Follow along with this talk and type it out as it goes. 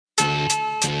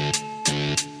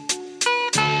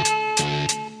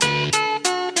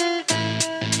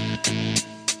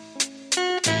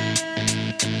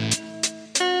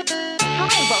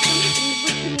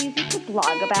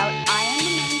Blog About. I am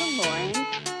Amanda Lawrence,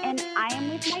 and I am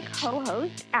with my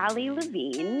co-host, Allie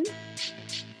Levine.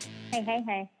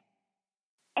 Hey.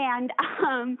 And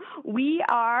we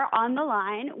are on the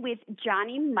line with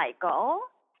Johnny Michael.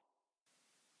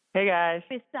 Hey, guys.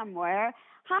 Is somewhere.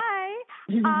 Hi.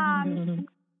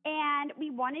 And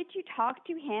we wanted to talk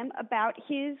to him about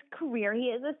his career. He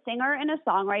is a singer and a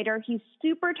songwriter. He's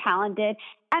super talented.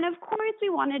 And of course, we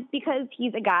wanted, because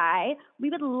he's a guy, we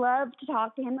would love to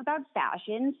talk to him about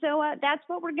fashion. So that's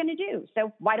what we're going to do.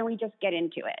 So why don't we just get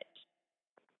into it?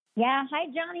 Yeah. Hi,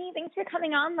 Johnny. Thanks for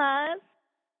coming on, love.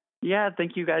 Yeah,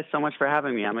 thank you guys so much for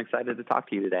having me. I'm excited to talk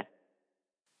to you today.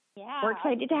 Yeah. We're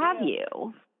excited to have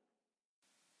you.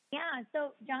 Yeah.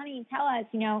 So, Johnny, tell us,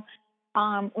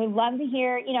 we'd love to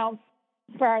hear,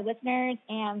 for our listeners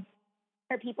and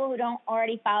for people who don't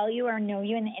already follow you or know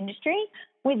you in the industry,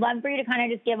 we'd love for you to kind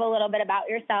of just give a little bit about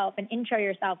yourself and intro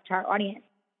yourself to our audience.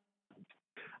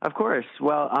 Of course.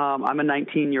 Well, I'm a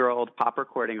 19-year-old pop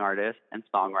recording artist and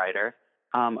songwriter.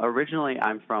 Originally,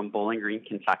 I'm from Bowling Green,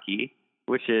 Kentucky,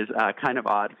 which is kind of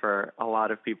odd for a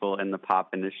lot of people in the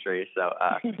pop industry. So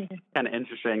kind of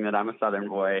interesting that I'm a Southern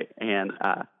boy. And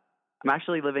I'm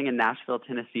actually living in Nashville,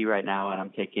 Tennessee right now, and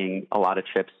I'm taking a lot of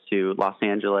trips to Los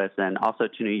Angeles and also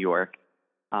to New York.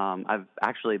 I've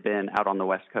actually been out on the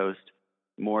West Coast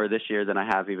more this year than I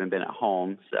have even been at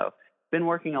home. So been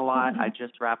working a lot. I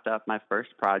just wrapped up my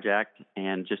first project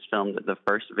and just filmed the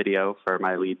first video for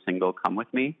my lead single, Come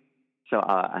With Me. So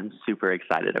I'm super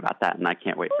excited about that, and I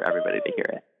can't wait for everybody to hear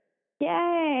it.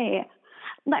 Yay.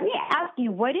 Let me ask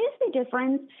you, what is the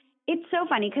difference? It's so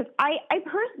funny because I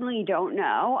personally don't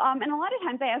know. And a lot of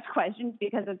times I ask questions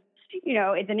because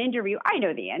it's an interview I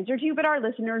know the answer to, but our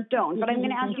listeners don't. But I'm going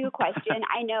to ask you a question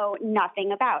I know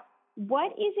nothing about.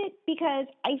 What is it? Because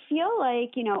I feel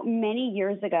like, many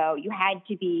years ago you had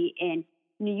to be in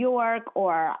New York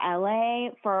or LA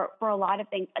for a lot of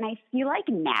things. And I feel like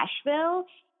Nashville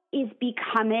is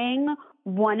becoming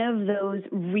one of those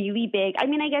really big, I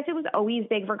guess it was always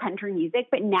big for country music,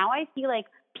 but now I feel like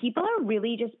people are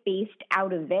really just based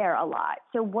out of there a lot.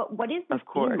 So what is the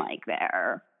scene like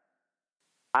there?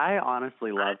 I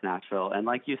honestly love Nashville. And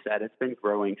like you said, it's been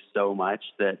growing so much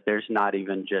that there's not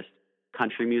even just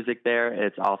country music there.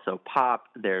 It's also pop.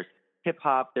 There's hip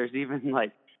hop. There's even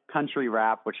like country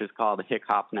rap, which is called hip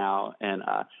hop now. And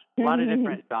a lot of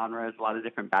different genres, a lot of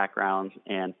different backgrounds.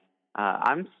 And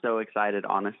I'm so excited,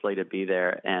 honestly, to be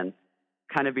there and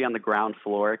kind of be on the ground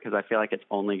floor because I feel like it's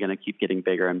only going to keep getting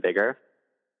bigger and bigger.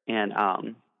 And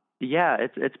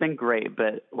it's been great.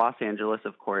 But Los Angeles,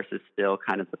 of course, is still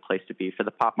kind of the place to be for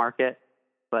the pop market.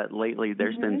 But lately,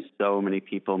 there's been so many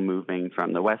people moving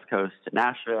from the West Coast to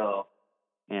Nashville,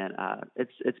 and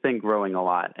it's been growing a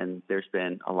lot. And there's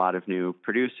been a lot of new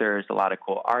producers, a lot of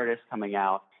cool artists coming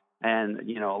out. And,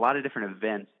 a lot of different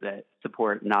events that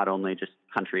support not only just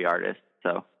country artists.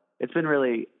 So it's been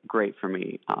really great for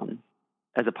me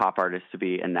as a pop artist to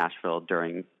be in Nashville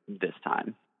during this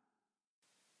time.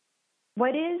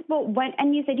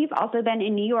 And you said you've also been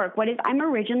in New York. I'm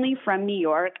originally from New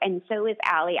York, and so is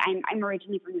Allie. I'm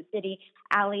originally from the city.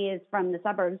 Allie is from the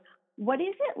suburbs. What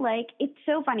is it like? It's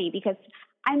so funny because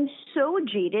I'm so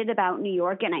jaded about New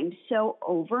York and I'm so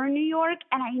over New York.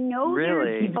 And I know there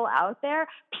are people out there,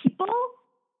 people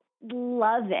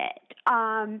love it.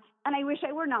 And I wish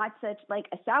I were not such like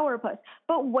a sourpuss.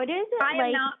 But what is it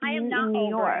like I am not in New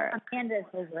York? Amanda's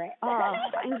over it. Oh,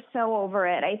 I'm so over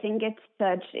it. I think it's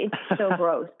so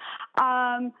gross.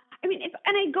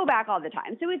 And I go back all the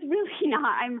time, so it's really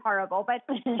not, I'm horrible, but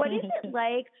what is it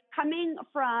like coming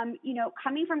from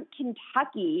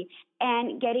Kentucky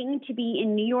and getting to be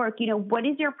in New York? What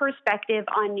is your perspective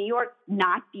on New York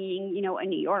not being, a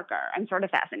New Yorker? I'm sort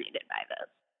of fascinated by this.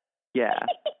 Yeah.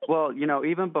 Well,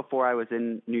 even before I was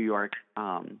in New York,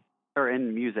 or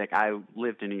in music, I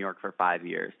lived in New York for 5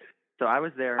 years. So I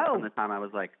was there from the time I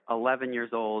was like 11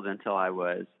 years old until I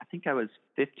was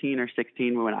 15 or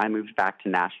 16 when I moved back to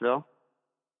Nashville.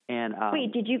 And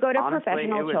wait, did you go to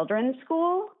professional children's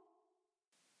school?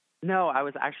 No, I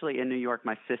was actually in New York.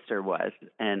 My sister was,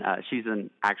 and she's an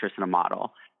actress and a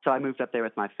model. So I moved up there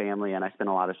with my family, and I spent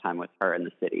a lot of time with her in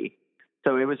the city.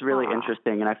 So it was really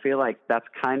interesting, and I feel like that's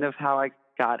kind of how I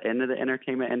got into the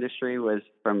entertainment industry was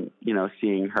from,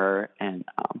 seeing her and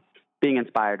being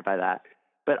inspired by that.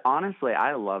 But honestly,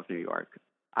 I love New York.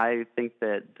 I think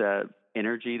that the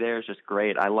energy there is just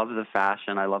great. I love the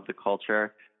fashion. I love the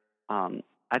culture.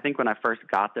 I think when I first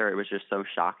got there, it was just so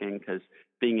shocking because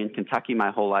being in Kentucky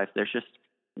my whole life, there's just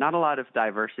not a lot of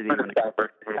diversity when it comes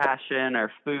to fashion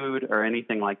or food or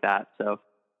anything like that. So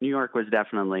New York was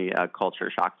definitely a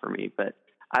culture shock for me. But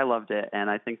I loved it, and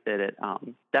I think that it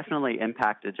definitely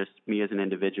impacted just me as an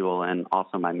individual and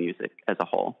also my music as a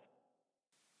whole.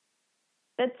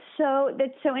 That's so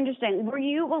interesting. Let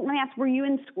me ask, were you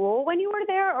in school when you were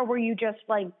there, or were you just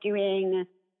like doing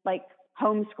like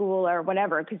homeschool or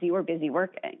whatever because you were busy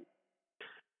working?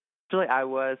 Actually, I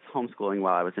was homeschooling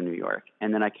while I was in New York,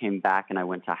 and then I came back and I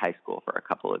went to high school for a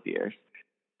couple of years.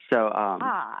 So,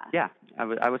 yeah,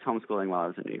 I was homeschooling while I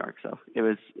was in New York, so it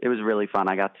was really fun.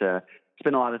 I got to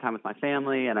spend a lot of time with my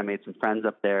family, and I made some friends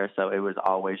up there. So it was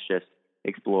always just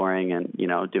exploring and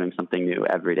doing something new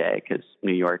every day because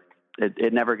New York,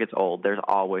 it never gets old. There's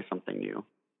always something new.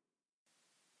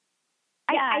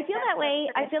 I feel that way.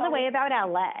 I feel the way about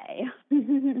LA.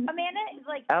 Amanda is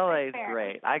like LA is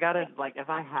great. I gotta if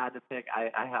I had to pick,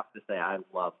 I have to say I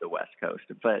love the West Coast,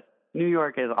 but New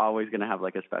York is always going to have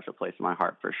like a special place in my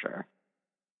heart for sure.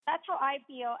 That's how I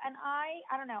feel, and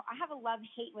I don't know. I have a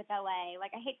love-hate with LA.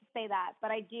 Like, I hate to say that,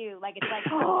 but I do. Like, it's like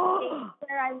days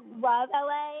where I love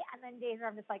LA, and then days where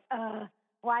I'm just like,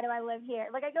 why do I live here?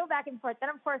 Like, I go back and forth. Then,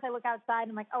 of course, I look outside,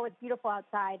 and I'm like, oh, it's beautiful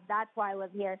outside. That's why I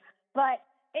live here. But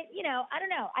I don't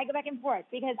know. I go back and forth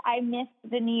because I miss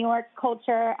the New York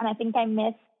culture, and I think I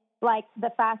miss like the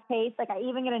fast pace. Like, I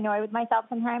even get annoyed with myself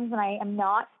sometimes when I am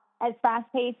not as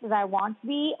fast-paced as I want to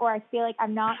be, or I feel like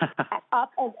I'm not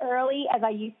up as early as I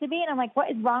used to be, and I'm like,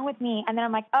 what is wrong with me? And then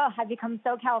I'm like, oh, I've become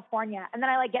so California. And then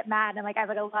I like get mad, and I'm like, I have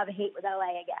like a love-hate with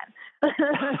LA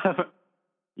again.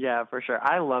 Yeah, for sure.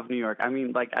 I love New York. I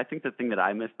mean, like, I think the thing that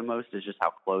I miss the most is just how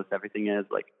close everything is.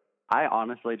 Like, I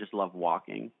honestly just love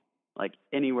walking. Like,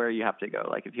 anywhere you have to go.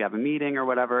 Like, if you have a meeting or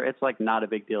whatever, it's like not a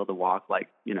big deal to walk like,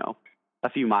 a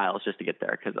few miles just to get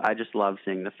there because I just love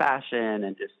seeing the fashion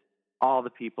and just all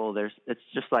the people. It's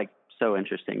just like so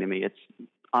interesting to me. It's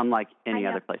unlike any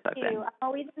other place I've been. I'm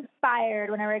always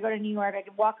inspired whenever I go to New York. I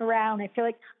can walk around. I feel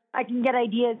like I can get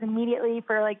ideas immediately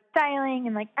for like styling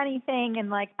and like anything.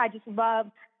 And like, I just love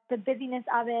the busyness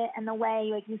of it and the way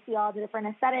like you see all the different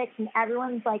aesthetics and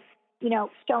everyone's like,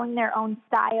 showing their own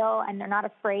style and they're not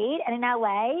afraid. And in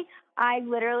LA, I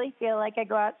literally feel like I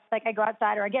go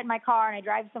outside or I get in my car and I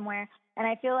drive somewhere and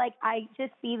I feel like I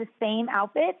just see the same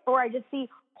outfits or I just see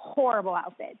horrible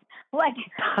outfits. Like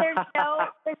there's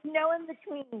no in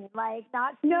between. Like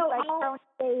not thrown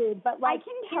shade, but like I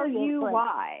can tell you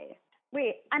why.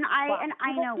 Wait, and I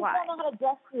know why. I don't know how to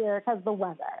dress here because the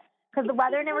weather. Because the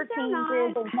weather never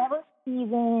changes. There's never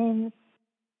seasons.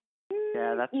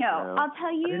 Yeah, that's true. I'll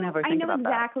tell you.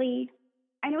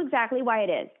 I know exactly why it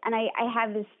is, and I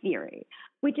have this theory,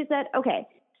 which is that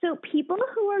so people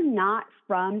who are not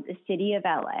from the city of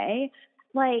LA,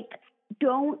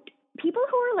 people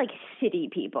who are like city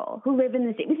people who live in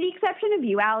the city, with the exception of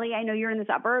you, Allie. I know you're in the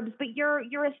suburbs, but you're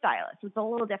a stylist. It's a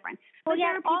little different. But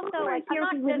there are people who are here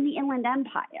who live in the Inland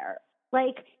Empire.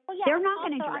 They're not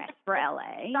going to dress for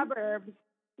LA. Suburbs.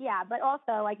 Yeah, but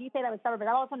also, like you say that was suburbs,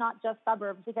 I'm also not just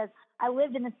suburbs because I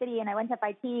lived in the city and I went to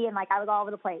FIT and like I was all over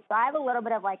the place. So I have a little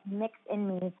bit of like mix in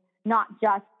me, not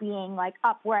just being like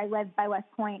up where I lived by West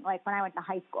Point, like when I went to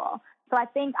high school. So I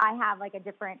think I have like a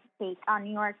different take on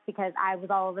New York because I was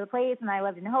all over the place and I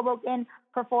lived in Hoboken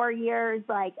for 4 years,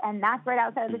 and that's right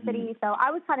outside of the city. So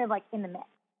I was kind of like in the mix.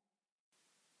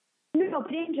 No,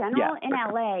 but in general, in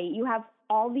LA, you have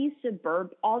all these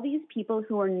people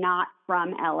who are not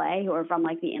from LA, who are from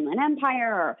like the Inland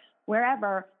Empire or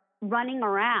wherever, running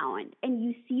around, and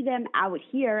you see them out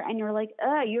here, and you're like,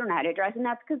 you don't know how to dress, and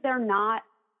that's because they're not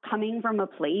coming from a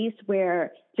place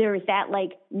where there's that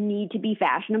like need to be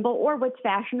fashionable, or what's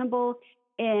fashionable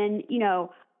in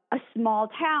a small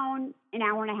town an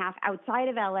hour and a half outside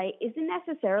of LA isn't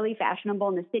necessarily fashionable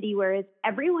in the city, whereas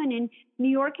everyone in New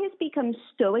York has become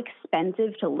so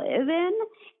expensive to live in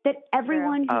that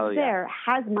everyone who's there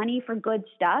has money for good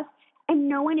stuff, and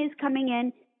no one is coming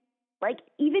in. Like,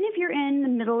 even if you're in the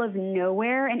middle of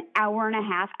nowhere, an hour and a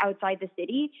half outside the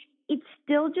city, it's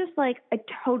still just like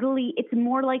it's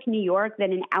more like New York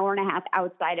than an hour and a half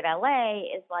outside of LA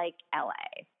is like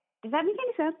LA. Does that make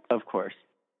any sense? Of course.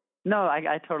 No,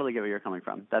 I totally get where you're coming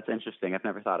from. That's interesting. I've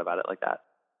never thought about it like that.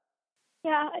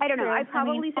 Yeah, I don't know. I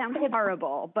probably sound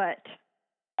horrible, but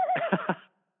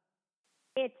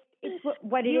it's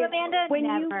what it is. Amanda,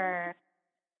 never.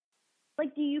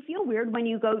 Do you feel weird when do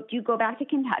you go back to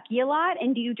Kentucky a lot?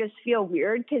 And do you just feel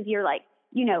weird because you're like,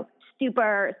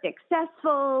 super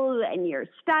successful and you're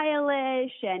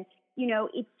stylish and,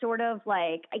 it's sort of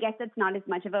like, I guess that's not as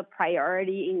much of a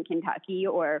priority in Kentucky,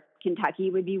 or Kentucky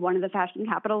would be one of the fashion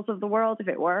capitals of the world if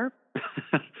it were.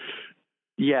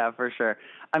 Yeah, for sure.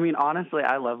 I mean, honestly,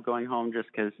 I love going home just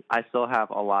because I still have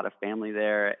a lot of family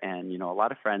there and, a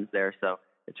lot of friends there. So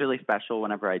it's really special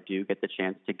whenever I do get the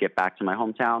chance to get back to my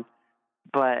hometown.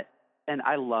 But and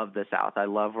I love the South. I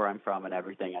love where I'm from and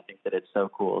everything. I think that it's so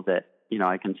cool that, you know,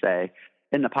 I can say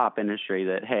in the pop industry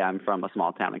that, hey, I'm from a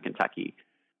small town in Kentucky.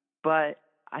 But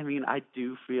I mean, I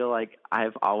do feel like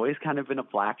I've always kind of been a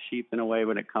black sheep in a way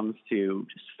when it comes to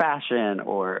just fashion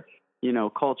or, you know,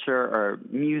 culture or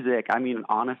music. I mean,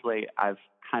 honestly, I've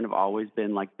kind of always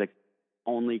been like the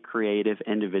only creative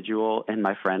individual in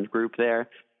my friend group there.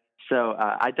 So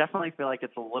I definitely feel like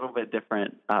it's a little bit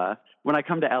different. When I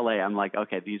come to LA, I'm like,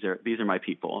 okay, these are my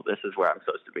people. This is where I'm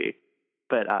supposed to be.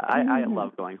 But I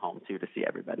love going home too to see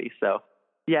everybody. So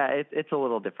yeah, it's a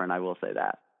little different. I will say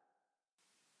that.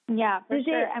 Yeah, for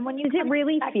sure. And when you does it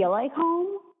really feel like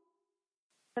home?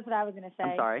 That's what I was going to say.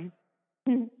 I'm sorry.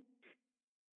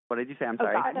 What did you say? I'm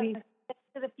sorry.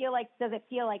 Does it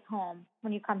feel like home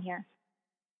when you come here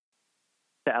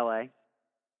to LA?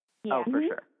 Yeah. Oh, for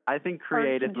sure. I think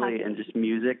creatively and just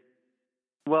music.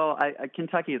 Well,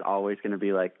 Kentucky is always going to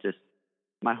be like just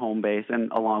my home base,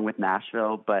 and along with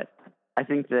Nashville. But I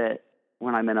think that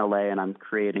when I'm in LA and I'm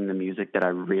creating the music that I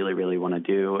really, really want to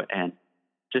do, and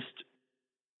just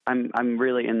I'm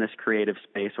really in this creative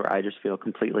space where I just feel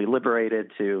completely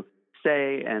liberated to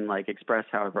say and like express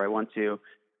however I want to.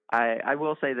 I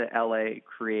will say that LA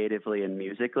creatively and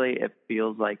musically, it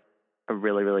feels like a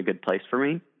really, really good place for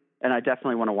me. And I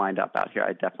definitely want to wind up out here.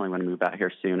 I definitely want to move out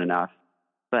here soon enough.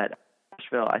 But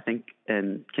Nashville, I think,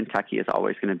 and Kentucky is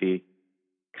always going to be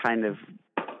kind of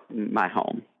my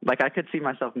home. Like I could see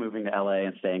myself moving to LA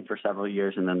and staying for several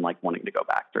years and then like wanting to go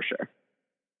back for sure.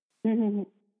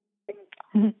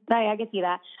 I can see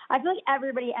that. I feel like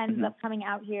everybody ends up coming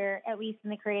out here, at least in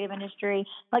the creative industry.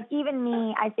 Like even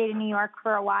me, I stayed in New York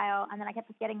for a while, and then I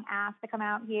kept getting asked to come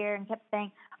out here and kept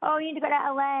saying, oh, you need to go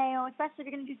to LA, oh, especially if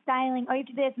you're going to do styling, oh, you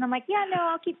do this. And I'm like, yeah, no,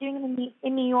 I'll keep doing it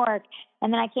in New York.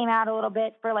 And then I came out a little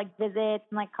bit for like visits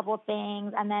and like a couple of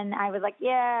things. And then I was like,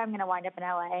 yeah, I'm going to wind up in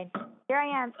LA. Here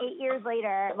I am 8 years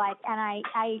later, like, and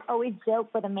I always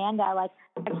joke with Amanda, like,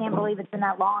 I can't believe it's been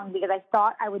that long because I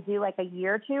thought I would do like a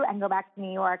year or two and go back to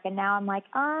New York. And now I'm like,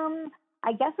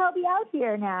 I guess I'll be out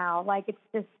here now. Like, it's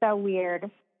just so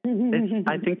weird.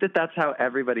 I think that that's how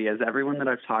everybody is. Everyone that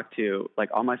I've talked to, like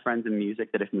all my friends in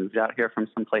music that have moved out here from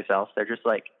someplace else, they're just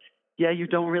like, yeah, you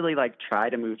don't really like try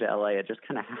to move to LA. It just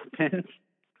kind of happens.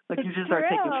 Like you just start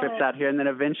taking trips out here, and then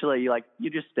eventually you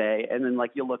just stay, and then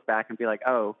like you'll look back and be like,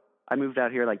 oh, I moved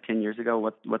out here like 10 years ago.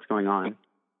 What's going on?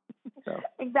 So,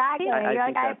 exactly.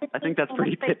 I think that's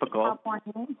pretty typical.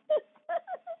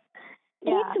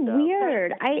 It's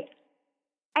weird.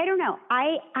 I don't know.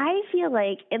 I feel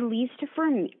like, at least for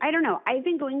me, I don't know. I've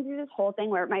been going through this whole thing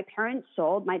where my parents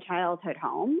sold my childhood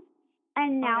home,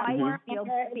 and now I feel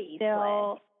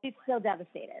faceless. She's still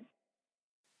devastated.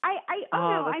 I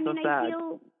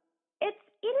feel it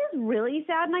is really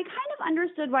sad, and I kind of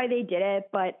understood why they did it,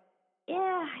 but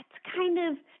yeah, it's kind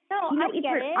of I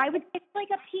get it. It's like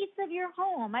a piece of your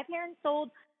home. My parents sold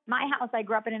my house I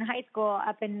grew up in high school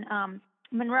up in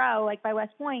Monroe, like by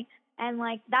West Point. And,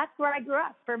 like, that's where I grew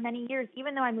up for many years.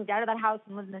 Even though I moved out of that house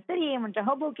and lived in the city and went to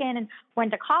Hoboken and went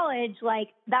to college, like,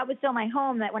 that was still my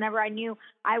home, that whenever I knew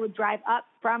I would drive up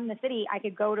from the city, I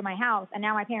could go to my house. And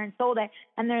now my parents sold it,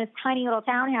 and there's this tiny little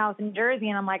townhouse in Jersey,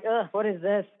 and I'm like, ugh, what is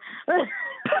this? God,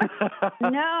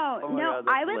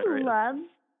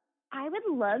 I would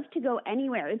love to go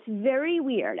anywhere. It's very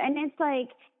weird. And it's, like,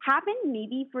 happened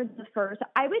maybe for the first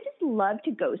 – I would just love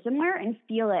to go somewhere and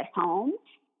feel at home.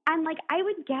 And, like, I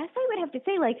would guess I would have to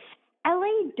say, like,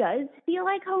 LA does feel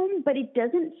like home, but it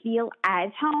doesn't feel as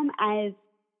home as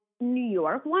New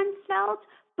York once felt.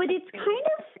 But it's kind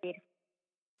of,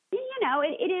 you know,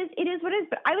 it is what it is.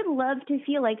 But I would love to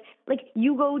feel like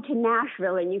you go to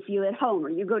Nashville and you feel at home, or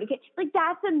you go to, like,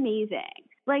 that's amazing.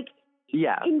 Like,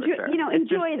 yeah, enjoy, for sure.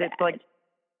 Enjoy that. It's like,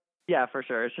 yeah, for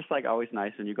sure. It's just, like, always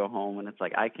nice when you go home and it's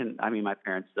like, my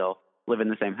parents still live in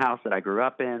the same house that I grew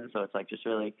up in. So it's, like, just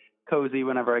really cozy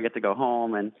whenever I get to go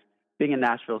home, and being in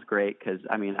Nashville is great because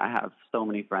I have so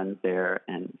many friends there,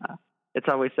 and it's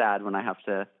always sad when I have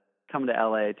to come to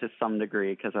LA to some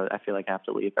degree because I feel like I have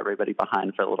to leave everybody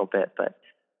behind for a little bit, but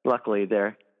luckily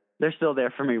they're still there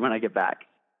for me when I get back.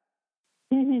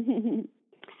 What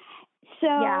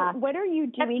are you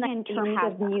doing in terms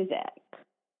of music?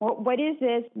 What is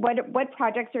this? What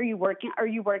projects are you working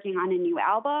on a new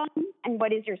album, and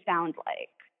what is your sound like?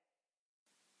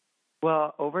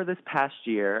 Well, over this past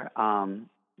year,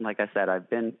 like I said, I've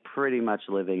been pretty much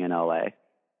living in LA.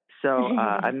 So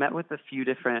I met with a few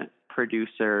different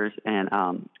producers, and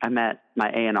I met my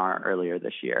A&R earlier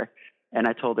this year. And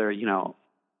I told her,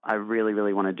 I really,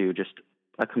 really want to do just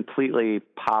a completely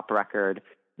pop record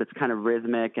that's kind of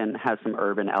rhythmic and has some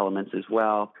urban elements as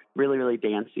well, really, really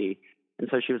dancey. And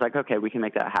so she was like, okay, we can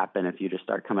make that happen if you just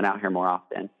start coming out here more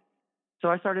often. So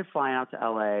I started flying out to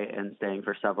LA and staying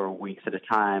for several weeks at a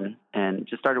time, and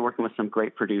just started working with some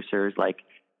great producers like,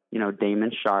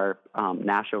 Damon Sharp,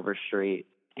 Nash Overstreet.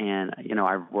 And,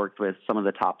 I've worked with some of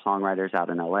the top songwriters out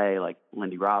in LA, like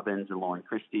Lindy Robbins and Lauren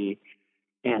Christie.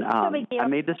 And I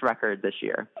made this record this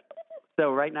year.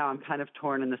 So right now I'm kind of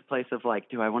torn in this place of like,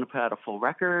 do I want to put out a full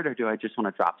record or do I just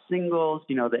want to drop singles?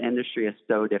 The industry is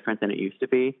so different than it used to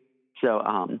be. So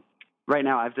right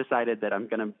now I've decided that I'm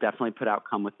going to definitely put out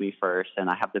Come With Me first, and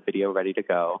I have the video ready to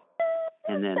go.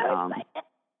 And then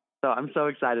so I'm so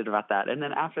excited about that. And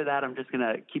then after that, I'm just going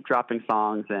to keep dropping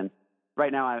songs. And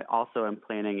right now I also am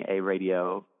planning a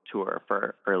radio tour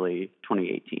for early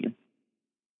 2018.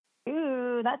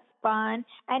 Ooh, that's fun.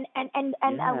 And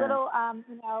Yeah. a little,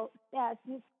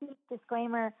 sneak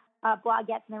disclaimer, blog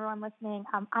gets and everyone listening.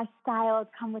 I styled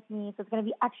Come With Me, so it's going to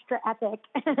be extra epic.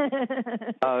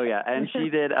 Oh, yeah. And she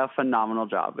did a phenomenal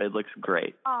job. It looks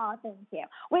great. Oh, thank you.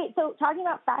 Wait, so talking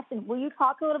about fashion, will you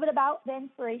talk a little bit about the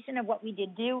inspiration of what we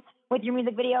did do with your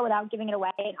music video without giving it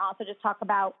away, and also just talk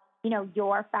about,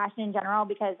 your fashion in general?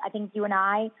 Because I think you and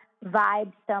I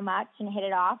vibed so much and hit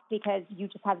it off because you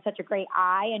just have such a great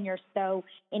eye and you're so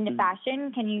into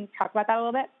fashion. Can you talk about that a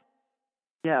little bit?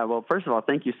 Yeah, well, first of all,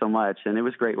 thank you so much. And it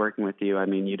was great working with you. I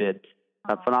mean, you did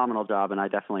a phenomenal job, and I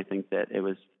definitely think that it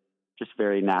was just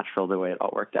very natural the way it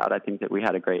all worked out. I think that we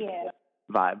had a great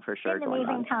vibe for sure. It's an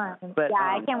amazing time. But,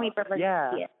 I can't wait for everybody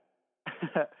to see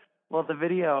it. Well, the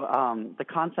video, the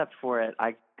concept for it,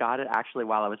 I got it actually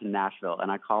while I was in Nashville,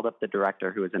 and I called up the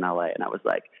director who was in LA, and I was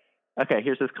like, okay,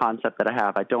 here's this concept that I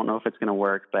have. I don't know if it's going to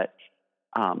work, but,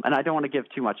 and I don't want to give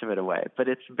too much of it away, but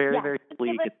it's very, very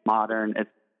sleek. It's modern.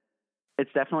 It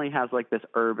definitely has like this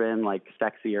urban, like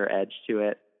sexier edge to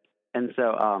it. And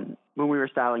so when we were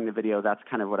styling the video, that's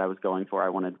kind of what I was going for. I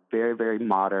wanted very, very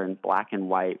modern, black and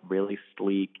white, really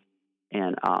sleek.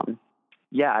 And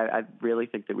I really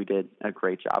think that we did a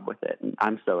great job with it. And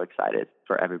I'm so excited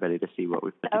for everybody to see what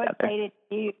we've put together. So excited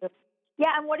too.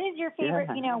 Yeah, and what is your favorite,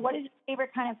 what is your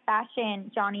favorite kind of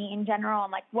fashion, Johnny, in general?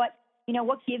 And like what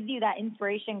gives you that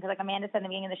inspiration? Because like Amanda said in the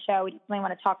beginning of the show, we definitely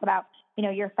want to talk about,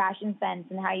 your fashion sense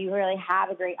and how you really have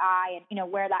a great eye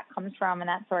and, where that comes from and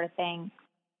that sort of thing.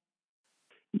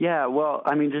 Yeah, well,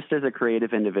 I mean, just as a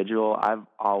creative individual, I've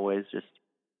always just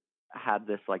had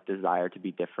this like desire to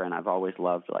be different. I've always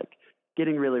loved like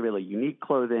getting really, really unique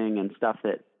clothing and stuff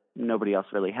that nobody else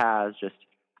really has. Just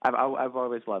I've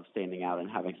always loved standing out and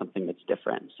having something that's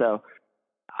different. So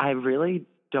I really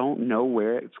don't know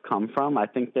where it's come from. I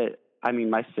think that,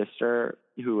 my sister,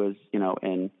 who was,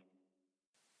 in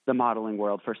the modeling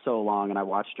world for so long, and I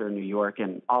watched her in New York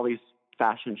and all these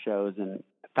fashion shows and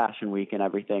Fashion Week and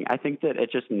everything, I think that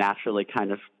it just naturally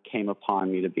kind of came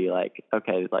upon me to be like,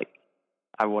 okay, like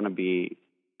I want to be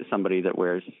somebody that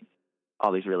wears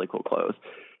all these really cool clothes.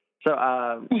 So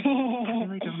I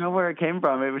really don't know where it came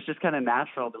from. It was just kind of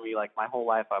natural to me. Like my whole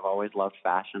life, I've always loved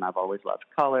fashion. I've always loved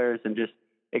colors and just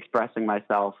expressing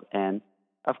myself. And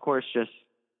of course, just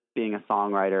being a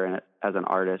songwriter and as an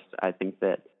artist, I think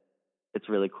that it's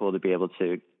really cool to be able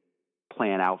to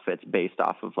plan outfits based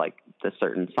off of like the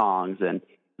certain songs and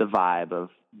the vibe of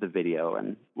the video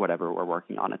and whatever we're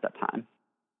working on at that time.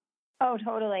 Oh,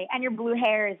 totally. And your blue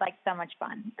hair is like so much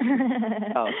fun.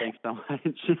 Oh, thanks so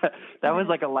much. That was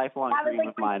like a lifelong dream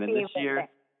of mine. And this year,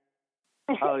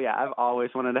 oh yeah, I've always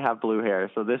wanted to have blue hair.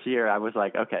 So this year I was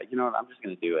like, okay, you know what? I'm just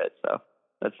going to do it. So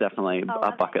that's definitely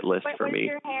a bucket list for me. What is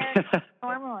your hair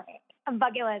normally? A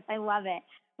bucket list. I love it.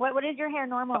 What is your hair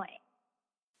normally?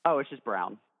 Oh, it's just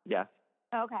brown. Yeah.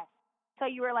 Okay. So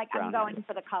you were like, I'm going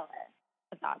for the color.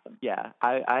 That's awesome. Yeah.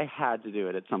 I had to do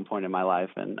it at some point in my life.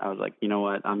 And I was like, you know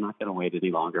what? I'm not going to wait any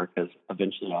longer because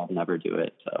eventually I'll never do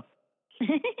it. So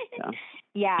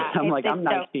yeah. I'm like, I'm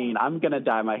 19. I'm going to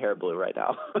dye my hair blue right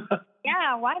now.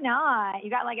 Yeah. Why not?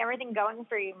 You got like everything going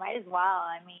for you. Might as well.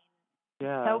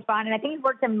 Yeah. So fun. And I think it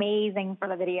worked amazing for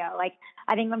the video. Like,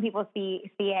 I think when people see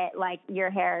it, like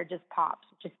your hair just pops,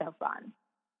 which is so fun.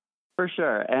 For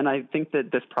sure. And I think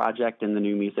that this project and the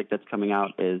new music that's coming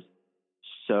out is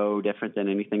so different than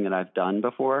anything that I've done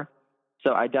before.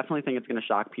 So I definitely think it's going to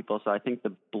shock people. So I think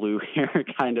the blue hair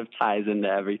kind of ties into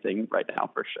everything right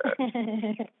now for sure.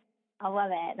 I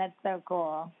love it. That's so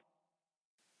cool.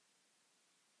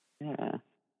 Yeah.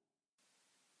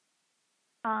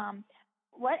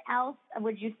 What else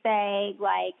would you say,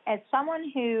 like, as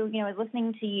someone who, is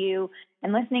listening to you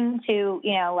and listening to,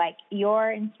 like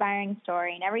your inspiring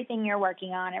story and everything you're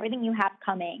working on, everything you have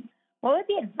coming, what would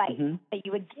be advice that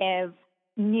you would give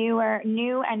new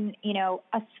and,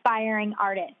 aspiring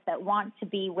artists that want to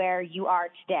be where you are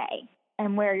today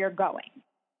and where you're going?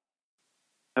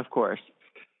 Of course.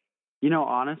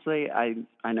 Honestly, I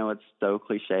know it's so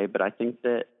cliche, but I think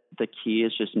that the key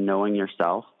is just knowing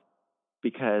yourself,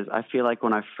 because I feel like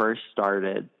when I first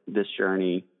started this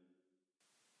journey,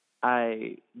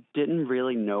 I didn't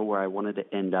really know where I wanted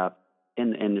to end up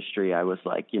in the industry. I was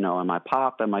like, am I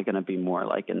pop? Am I going to be more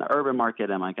like in the urban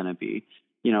market? Am I going to be,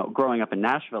 growing up in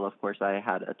Nashville, of course, I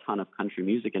had a ton of country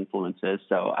music influences.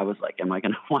 So I was like, am I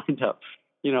going to wind up,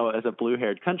 as a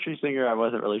blue-haired country singer? I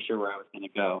wasn't really sure where I was going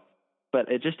to go.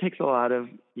 But it just takes a lot of,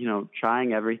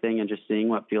 trying everything and just seeing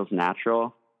what feels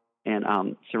natural,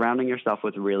 and surrounding yourself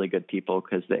with really good people,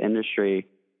 because the industry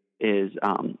is,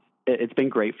 it's been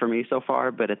great for me so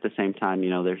far. But at the same time,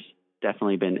 there's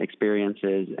definitely been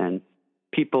experiences and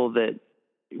people that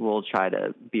will try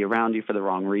to be around you for the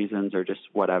wrong reasons or just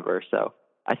whatever. So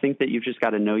I think that you've just got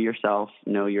to know yourself,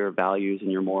 know your values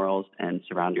and your morals, and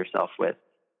surround yourself with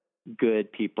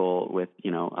good people with,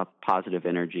 a positive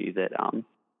energy that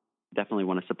definitely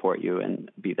want to support you and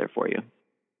be there for you.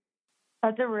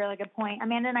 That's a really good point.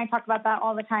 Amanda and I talk about that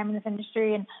all the time in this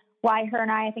industry, and why her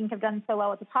and I think have done so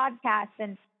well with the podcast.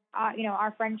 And,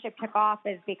 our friendship took off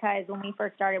is because when we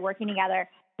first started working together,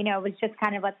 it was just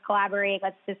kind of, let's collaborate,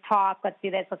 let's just talk, let's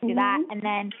do this, let's do that. And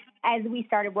then as we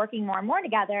started working more and more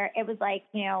together, it was like,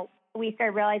 we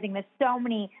started realizing there's so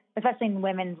many, especially in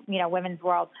women's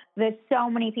world, there's so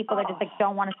many people that just like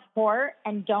don't want to support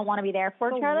and don't want to be there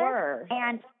for each other.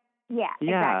 And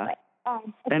exactly.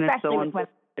 Especially with women.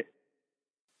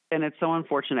 And it's so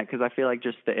unfortunate, because I feel like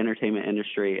just the entertainment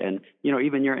industry and,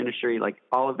 even your industry, like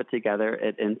all of it together,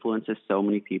 it influences so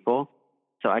many people.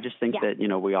 So I just think that,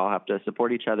 we all have to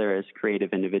support each other as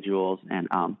creative individuals and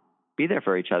be there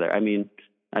for each other. I mean,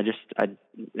 I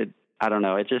don't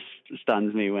know. It just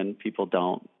stuns me when people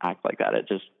don't act like that. It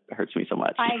just hurts me so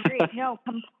much. I agree. No,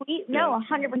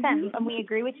 100%. And we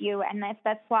agree with you. And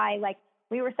that's why, like,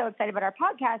 we were so excited about our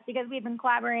podcast, because we've been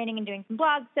collaborating and doing some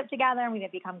blog stuff together, and we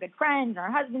have become good friends, and our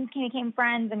husbands became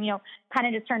friends, and, kind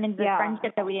of just turned into this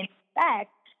friendship that we didn't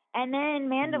expect. And then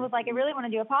Amanda was like, I really want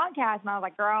to do a podcast. And I was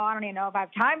like, girl, I don't even know if I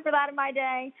have time for that in my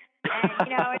day.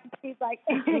 And, and she's like,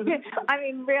 I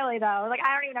mean, really though, like,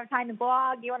 I don't even have time to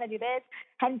blog. You want to do this?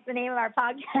 Hence the name of our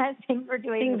podcast, Things We're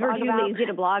Doing. Things We're Too Lazy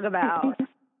to Blog About.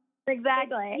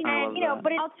 Exactly.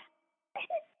 But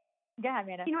go ahead,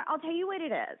 Amanda. I'll tell you what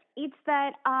it is. It's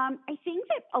that I think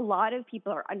that a lot of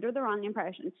people are under the wrong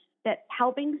impression that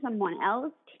helping someone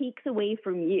else takes away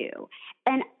from you.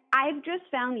 And I've just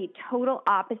found the total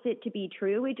opposite to be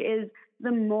true, which is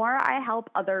the more I help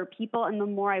other people and the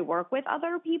more I work with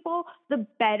other people, the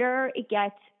better it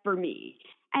gets for me.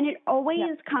 And it always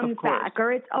comes back,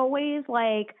 or it's always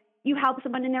like you help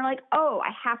someone and they're like, oh,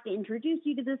 I have to introduce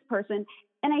you to this person.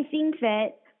 And I think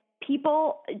that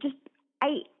people just,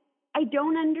 I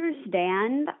don't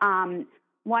understand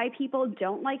why people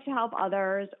don't like to help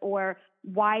others, or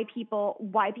why people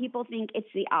think it's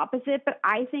the opposite. But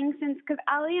I think because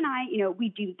Allie and I, we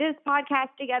do this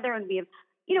podcast together, and we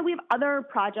have other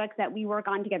projects that we work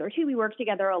on together too. We work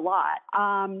together a lot.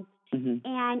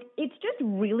 And it's just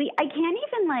really, I can't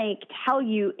even tell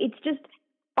you, it's just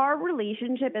our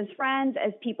relationship as friends,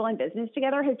 as people in business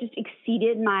together, has just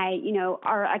exceeded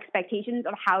our expectations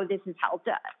of how this has helped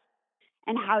us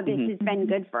and how this has been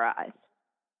good for us.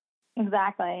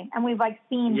 Exactly. And we've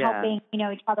seen helping,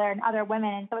 each other and other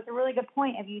women. And so it's a really good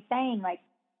point of you saying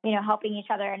helping each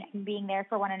other and being there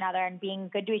for one another and being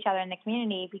good to each other in the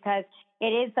community, because it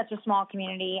is such a small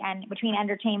community, and between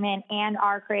entertainment and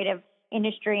our creative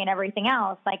industry and everything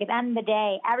else, at the end of the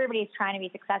day, everybody's trying to be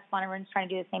successful and everyone's trying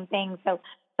to do the same thing. So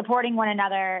supporting one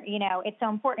another, it's so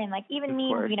important. Even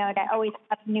me, I always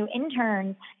have new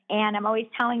interns, and I'm always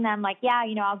telling them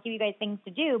I'll give you guys things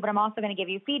to do, but I'm also going to give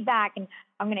you feedback, and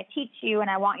I'm going to teach you, and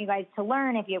I want you guys to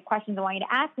learn. If you have questions, I want you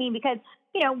to ask me, because,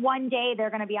 one day they're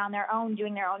going to be on their own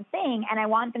doing their own thing. And I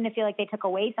want them to feel like they took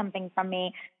away something from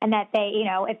me, and that they,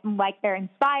 it's like they're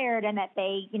inspired, and that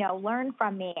they, learn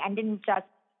from me and didn't just,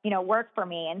 work for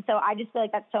me. And so I just feel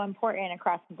like that's so important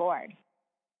across the board.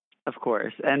 Of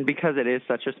course. And because it is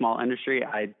such a small industry,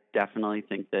 I definitely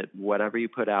think that whatever you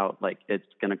put out, it's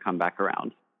going to come back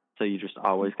around. So you just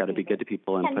always got to be good to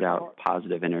people and put out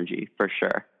positive energy, for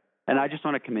sure. And I just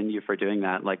want to commend you for doing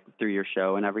that, through your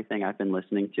show and everything. I've been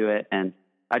listening to it, and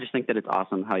I just think that it's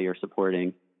awesome how you're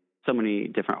supporting so many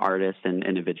different artists and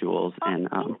individuals. And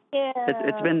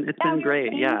it's been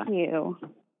great. Thank you.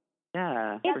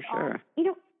 Yeah, for sure.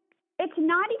 It's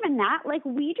not even that.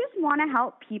 We just want to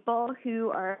help people who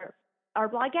are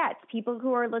blogettes, people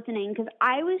who are listening, because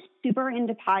I was super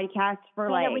into podcasts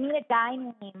for we need a guy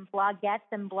name, blogettes,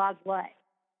 and blog what?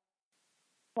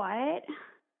 What?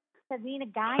 because we need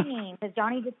a guy name. Because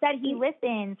Johnny just said he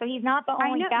listens, so he's not the I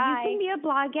only know guy. you can be a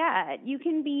blogette. You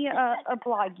can be a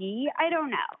bloggy. I don't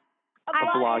know.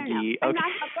 A bloggy. I'm Okay.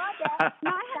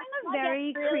 not having a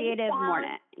very creative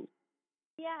morning.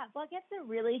 Yeah, blogette's a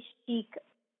really chic,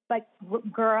 like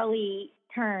girly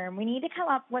term. We need to come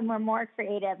up when we're more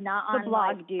creative, not The on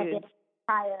blog like, dude.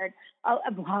 Tired. Oh,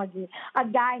 a bloggy, a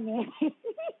guy name.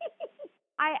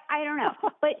 I don't know,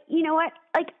 but you know what?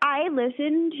 Like I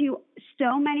listen to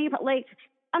so many, like,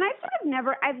 and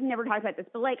I've never talked about this,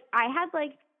 but like I had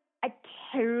like a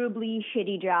terribly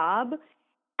shitty job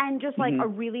and just like a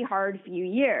really hard few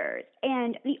years.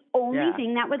 And the only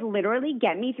thing that would literally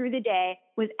get me through the day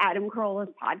was Adam Carolla's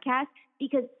podcast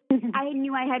because I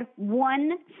knew I had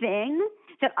one thing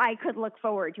that I could look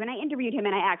forward to. And I interviewed him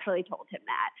and I actually told him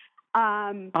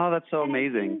that. Oh, that's so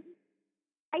amazing.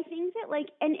 I think that like,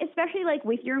 and especially like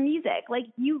with your music, like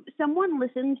someone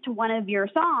listens to one of your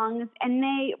songs and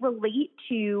they relate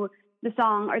to the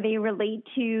song or they relate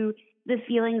to the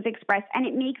feelings expressed and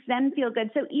it makes them feel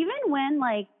good. So even when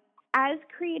like, as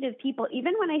creative people,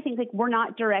 even when I think like we're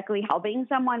not directly helping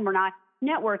someone, we're not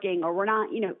networking or we're not,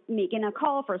 making a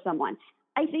call for someone,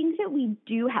 I think that we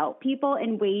do help people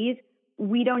in ways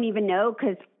we don't even know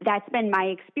because that's been my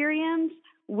experience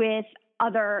with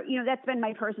other, that's been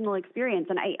my personal experience.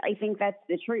 And I think that's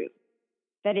the truth,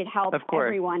 that it helps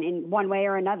everyone in one way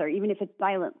or another, even if it's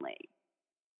silently.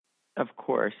 Of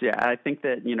course. Yeah. I think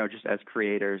that, just as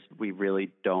creators, we really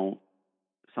don't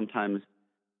sometimes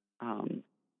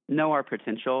know our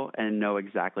potential and know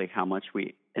exactly how much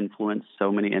we influence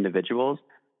so many individuals.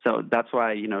 So that's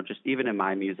why, just even in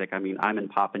my music, I mean, I'm in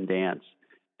pop and dance.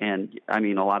 And I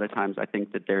mean, a lot of times I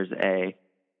think that there's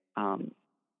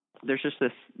just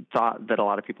this thought that a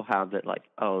lot of people have that like,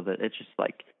 oh, that it's just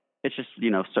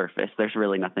surface. There's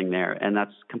really nothing there. And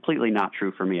that's completely not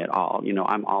true for me at all.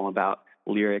 I'm all about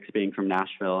lyrics, being from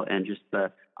Nashville, and just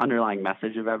the underlying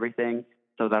message of everything.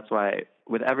 So that's why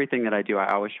with everything that I do,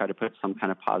 I always try to put some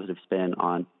kind of positive spin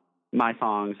on my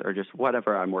songs or just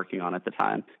whatever I'm working on at the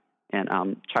time and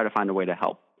try to find a way to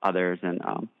help others and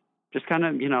just kind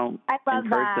of,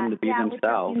 encourage them to be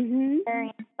themselves.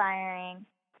 Very inspiring.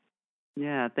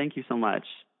 Yeah, thank you so much.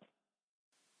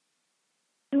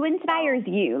 Who inspires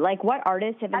you? Like, what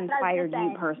artists have inspired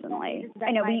you personally?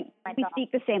 I know we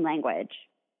speak the same language.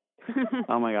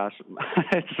 Oh my gosh,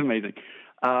 it's amazing.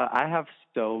 I have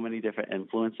so many different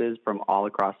influences from all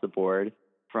across the board,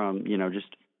 from,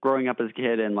 just growing up as a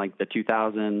kid in like the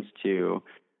 2000s to,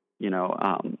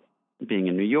 being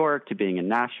in New York to being in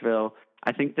Nashville.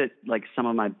 I think that like some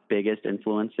of my biggest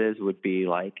influences would be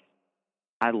like,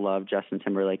 I love Justin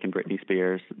Timberlake and Britney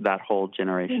Spears, that whole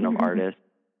generation of artists.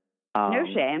 No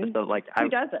shame. So like, who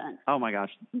doesn't? Oh my gosh,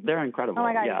 they're incredible. Oh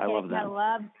my gosh, yeah, I love them. I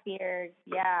love Spears.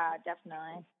 Yeah,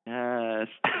 definitely. Yes.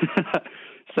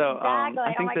 So exactly.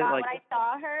 I think oh my that God, like when I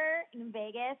saw her in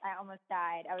Vegas, I almost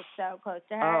died. I was so close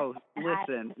to her. Oh,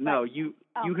 listen, no, you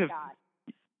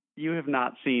have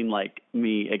not seen like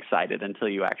me excited until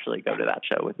you actually go to that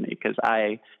show with me because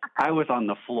I was on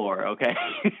the floor. Okay.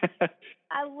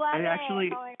 I love it. Actually,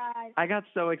 oh my God. I got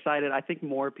so excited. I think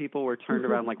more people were turned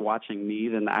around like watching me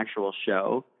than the actual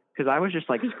show because I was just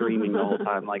like screaming the whole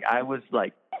time. Like I was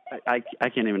like, I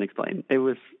can't even explain. It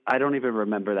was, I don't even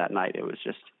remember that night. It was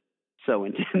just so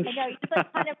intense. I know, you just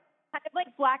like kind of like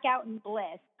black out in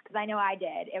bliss because I know I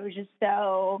did. It was just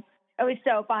so. It was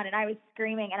so fun, and I was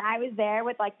screaming, and I was there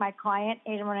with, like, my client,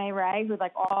 Asian Renee Ray, who's,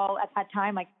 like, all, at that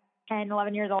time, like, 10,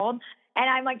 11 years old, and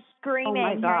I'm, like, screaming.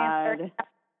 Oh, my God.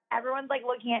 Everyone's, like,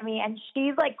 looking at me, and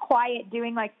she's, like, quiet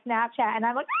doing, like, Snapchat, and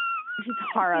I'm, like, she's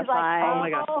horrified. Like, oh, my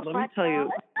gosh, let me tell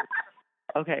you.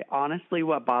 Okay, honestly,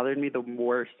 what bothered me the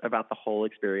worst about the whole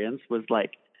experience was,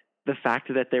 like, the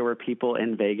fact that there were people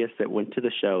in Vegas that went to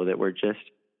the show that were just,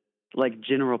 like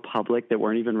general public that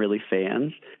weren't even really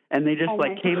fans, and they just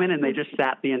came in and they just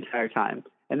sat the entire time,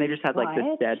 and they just had like this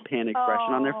deadpan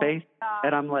expression on their face,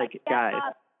 and I'm like, guys,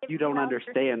 you don't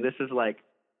understand. This is like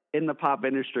in the pop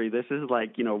industry. This is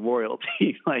like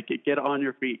royalty. Like get on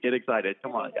your feet, get excited.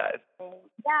 Come on, guys.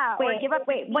 Yeah.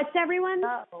 Wait. What's everyone?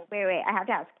 Wait. I have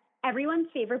to ask. Everyone's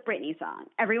favorite Britney song.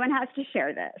 Everyone has to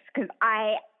share this because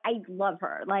I love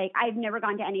her. Like I've never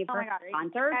gone to any of her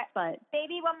concerts, but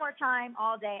Baby One More Time,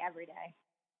 all day, every day.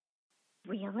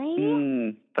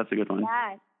 Really? That's a good one.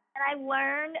 Yes. And I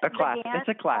learned a classic. Dance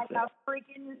it's a classic. Like a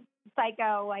freaking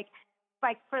psycho. Like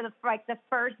for the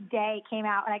first day it came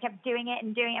out, and I kept doing it.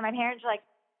 And my parents were like,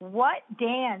 "What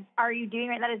dance are you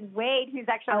doing?" That is Wade, who's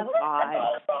actually. Oh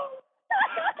God.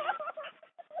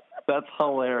 That's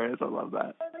hilarious. I love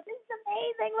that. I was like, this is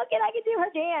amazing. Look at, I can do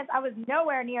her dance. I was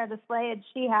nowhere near the stage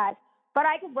she had. but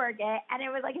I could work it, and it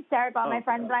was like hysterical. My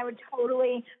friends God. and I would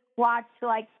totally watch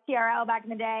like TRL back in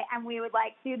the day, and we would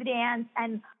like do the dance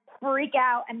and freak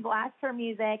out and blast her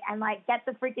music and like get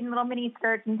the freaking little mini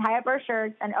skirts and tie up our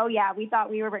shirts, and oh yeah, we thought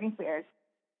we were Britney Spears.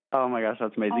 Oh my gosh,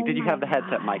 that's amazing. Oh Did you my have the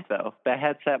headset God. mic though? The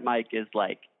headset mic is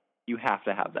like, you have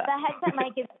to have that. The headset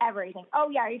mic is everything. Oh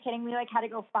yeah, are you kidding me? Like had to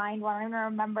go find one. I don't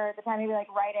remember the time maybe like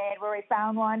Rite Aid where we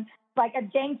found one, like a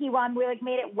janky one. We like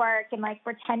made it work and like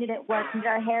pretended it worked and did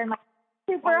our hair in like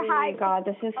super Oh high. my God,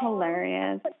 this is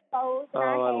hilarious. Put bows in Oh,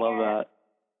 our I love hair. that.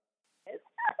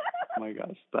 Oh my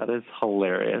gosh, that is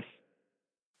hilarious.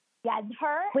 Yeah,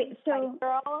 her. Wait, so my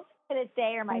girl to this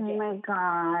day are my oh jam. my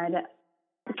God.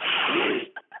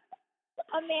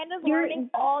 Amanda's You're- learning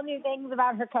all new things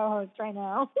about her co-host right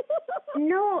now.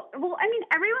 No, well, I mean,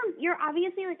 you're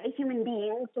obviously like a human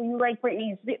being, so you like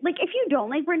Britney Spears. Like, if you don't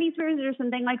like Britney Spears, there's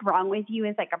something like wrong with you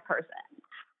as like a person.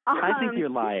 I think you're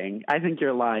lying. I think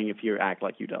you're lying if you act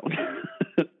like you don't.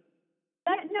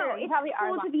 That's no, true. You it's probably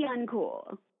cool are to be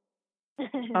uncool.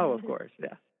 Oh, of course,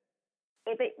 yeah.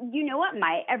 But you know what?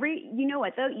 You know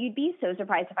what though? You'd be so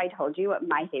surprised if I told you what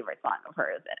my favorite song of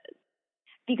hers is.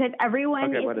 Because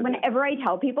everyone, Okay, what is it? whenever I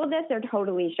tell people this, they're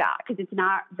totally shocked because it's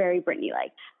not very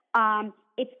Britney-like.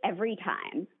 It's Every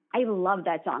Time. I love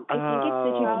that song. I think it's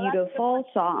such a Oh. beautiful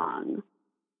song.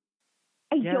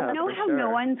 I Yeah, don't know for how no sure.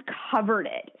 one's covered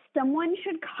it. Someone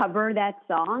should cover that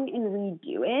song and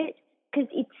redo it because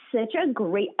it's such a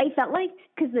great. I felt like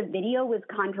because the video was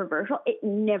controversial, it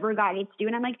never got its due,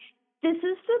 and I'm like, this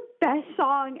is the best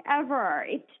song ever.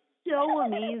 It's so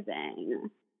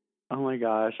amazing. Oh my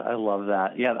gosh, I love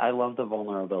that. Yeah, I love the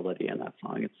vulnerability in that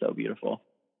song. It's so beautiful.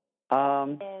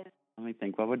 Let me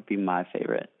think. What would be my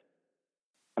favorite?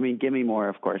 I mean, Gimme More,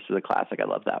 of course, is a classic. I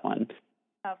love that one.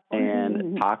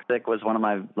 And Toxic was one of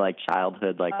my like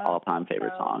childhood all-time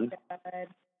favorite songs. Good.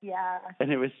 Yeah.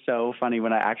 And it was so funny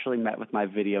when I actually met with my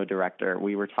video director.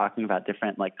 We were talking about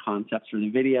different like concepts for the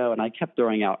video, and I kept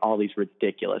throwing out all these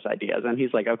ridiculous ideas. And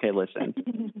he's like, "Okay,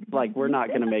 listen, like we're not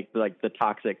going to make like the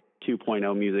Toxic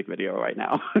 2.0 music video right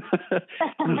now." I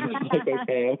was like,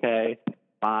 okay,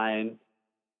 fine.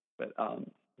 But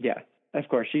yeah, of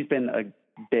course, she's been a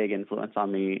big influence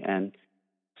on me and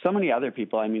so many other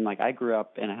people. I mean, like I grew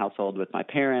up in a household with my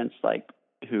parents, like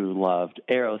who loved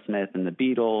Aerosmith and the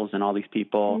Beatles and all these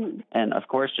people. Mm-hmm. And of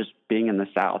course, just being in the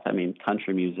South, I mean,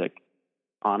 country music,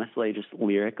 honestly, just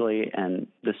lyrically and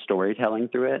the storytelling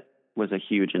through it was a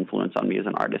huge influence on me as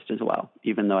an artist as well,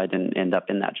 even though I didn't end up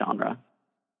in that genre.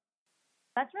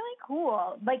 That's really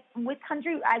cool. Like with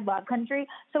country, I love country.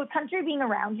 So with country being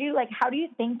around you, like how do you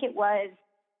think it was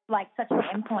like such an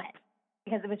influence?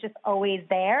 Because it was just always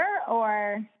there,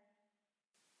 or?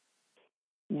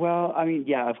 Well, I mean,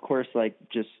 yeah, of course, like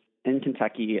just in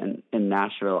Kentucky and in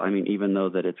Nashville, I mean, even though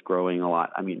that it's growing a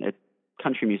lot, I mean,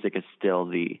 country music is still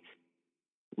the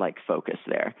like focus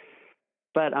there.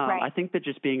 But Right. I think that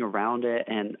just being around it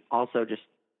and also just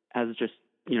as just,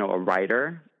 you know, a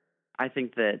writer, I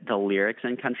think that the lyrics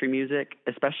in country music,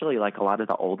 especially like a lot of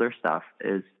the older stuff,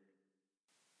 is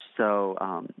so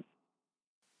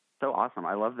so awesome.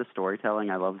 I love the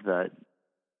storytelling. I love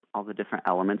all the different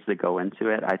elements that go into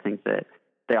it. I think that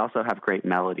they also have great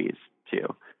melodies too.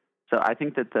 So I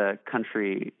think that the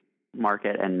country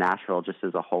market and Nashville just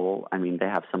as a whole, I mean, they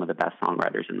have some of the best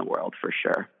songwriters in the world for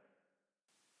sure.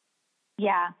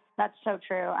 Yeah, that's so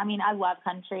true. I mean, I love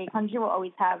country. Country will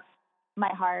always have my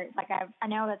heart. Like I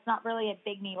know that's not really a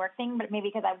big New York thing, but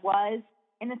maybe because I was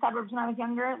in the suburbs when I was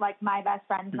younger, like my best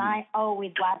friends and I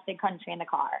always blasted country in the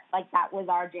car. Like that was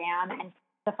our jam. And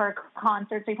the first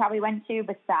concerts we probably went to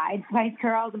besides Spice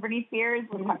Girls and Britney Spears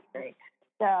was country.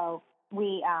 So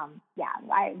we,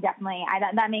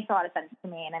 that makes a lot of sense to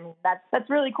me. And I mean, that's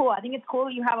really cool. I think it's cool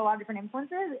that you have a lot of different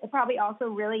influences. It probably also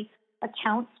really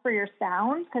accounts for your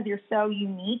sound because you're so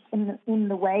unique in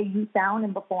the way you sound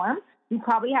and perform. You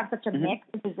probably have such a mix,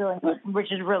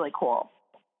 which is really cool.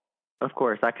 Of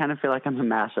course. I kind of feel like I'm a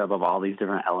mashup of all these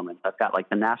different elements. I've got like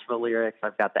the Nashville lyrics.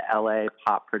 I've got the LA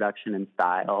pop production and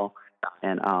style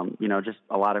and, you know, just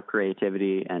a lot of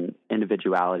creativity and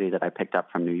individuality that I picked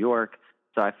up from New York.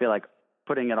 So I feel like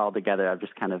putting it all together, I've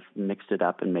just kind of mixed it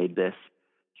up and made this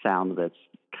sound that's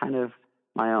kind of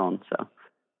my own. So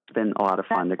it's been a lot of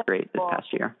fun to create this past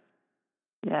year.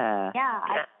 Yeah. Yeah.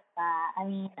 I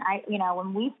mean,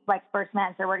 when we like first met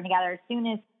and started working together, as soon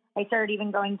as I started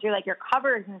even going through like your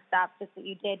covers and stuff, just that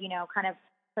you did, you know, kind of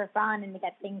for fun and to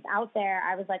get things out there,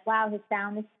 I was like, wow, his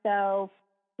sound is so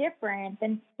different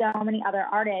than so many other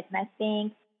artists. And I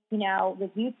think, you know, as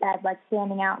you said, like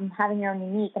standing out and having your own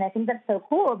unique. And I think that's so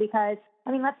cool because,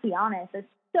 I mean, let's be honest, there's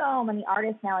so many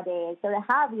artists nowadays. So to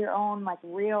have your own like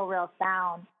real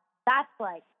sound That's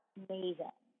like amazing.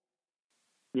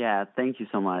 Yeah, thank you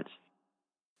so much.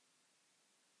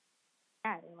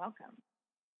 Yeah, you're welcome.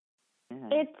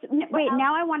 Yeah. Wait,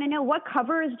 now I want to know, what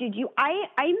covers did you?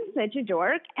 I'm such a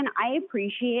dork, and I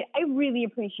really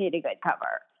appreciate a good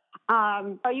cover.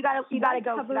 You gotta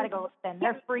go listen.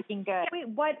 They're Yeah. freaking good. Wait,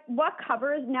 what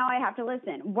covers? Now I have to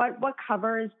listen. What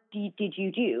covers did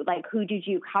you do? Like, who did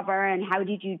you cover, and how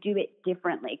did you do it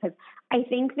differently? Because I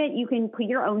think that you can put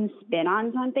your own spin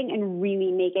on something and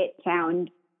really make it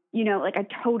sound, like a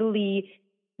totally,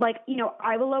 like,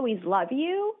 I Will Always Love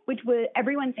You, which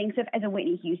everyone thinks of as a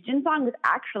Whitney Houston song, was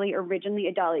actually originally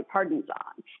a Dolly Parton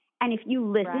song. And if you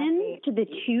listen to the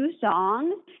two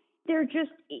songs, they're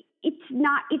just,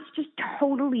 it's just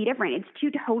totally different. It's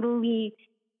two totally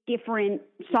different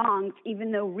songs,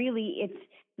 even though really it's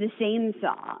the same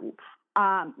song.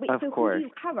 Of course. Who do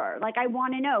you cover? Like, I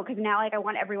want to know, because now, like, I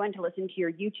want everyone to listen to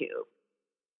your YouTube.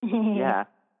 Yeah.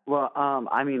 Well,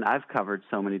 I've covered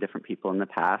so many different people in the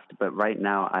past, but right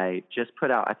now I just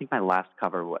put out, I think my last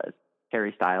cover was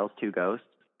Harry Styles' Two Ghosts.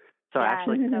 So I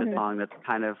actually did a song that's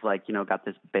kind of like, got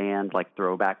this band like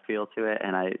throwback feel to it,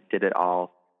 and I did it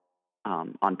all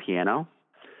on piano.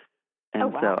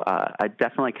 And so I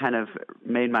definitely kind of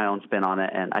made my own spin on it,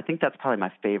 and I think that's probably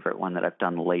my favorite one that I've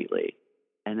done lately.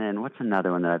 And then what's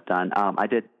another one that I've done? I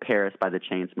did Paris by the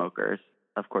Chainsmokers.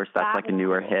 Of course, that's like a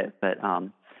newer hit, but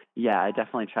yeah, I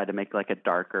definitely tried to make like a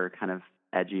darker, kind of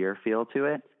edgier feel to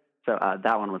it. So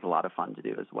that one was a lot of fun to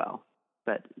do as well.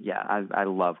 But yeah, I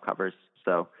love covers,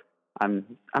 so I'm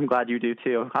glad you do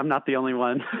too. I'm not the only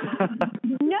one.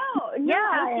 No,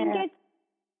 I think it's,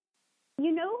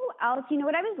 who else?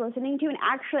 What I was listening to, and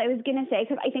actually I was going to say,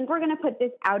 because I think we're going to put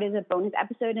this out as a bonus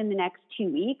episode in the next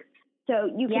 2 weeks, so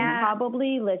you can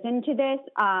probably listen to this.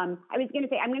 I was going to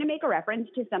say, I'm going to make a reference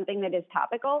to something that is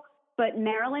topical, but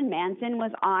Marilyn Manson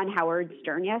was on Howard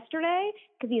Stern yesterday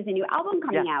because he has a new album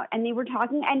coming out, and they were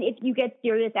talking, and if you get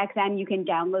Sirius XM, you can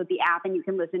download the app and you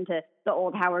can listen to the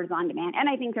old Howards on demand, and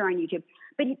I think they're on YouTube.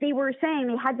 But they were saying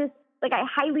they had this, like, I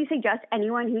highly suggest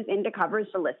anyone who's into covers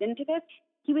to listen to this.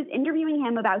 He was interviewing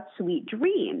him about Sweet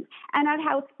Dreams and on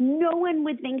how no one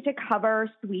would think to cover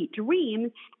Sweet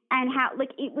Dreams, and how,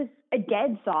 like, it was a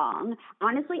dead song.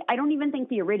 Honestly, I don't even think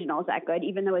the original is that good,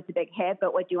 even though it's a big hit,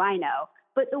 but what do I know?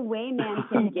 But the way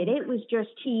Manson did it was just,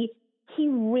 he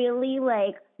really,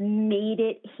 like, made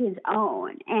it his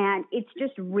own. And it's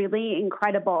just really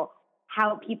incredible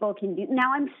how people can do.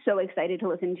 Now I'm so excited to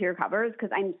listen to your covers because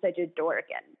I'm such a dork.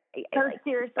 And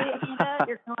seriously, Amanda,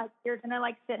 you're gonna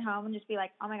sit home and just be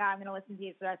like, oh my God, I'm gonna listen to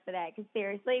these the rest of the day. Because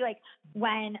seriously, like,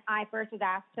 when I first was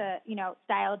asked to,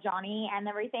 style Johnny and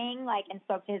everything, like, and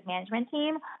spoke to his management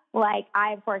team, like,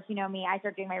 I, of course, me, I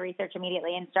start doing my research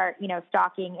immediately and start,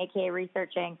 stalking, aka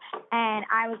researching. And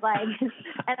I was like,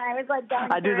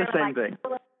 going I do the through, same thing.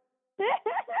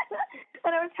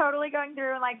 And I was totally going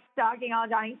through and, like, stalking all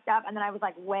Johnny's stuff. And then I was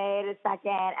like, wait a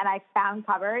second. And I found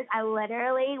covers. I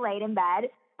literally laid in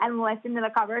bed and listened to the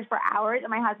covers for hours.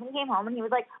 And my husband came home and he was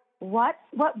like, what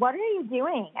are you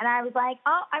doing? And I was like,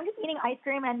 oh, I'm just eating ice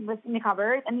cream and listening to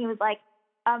covers. And he was like,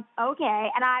 okay.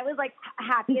 And I was like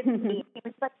happy as can be. He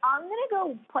was like, I'm going to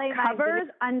go play my covers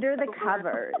under the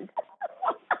covers.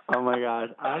 Oh my gosh,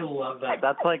 I love that.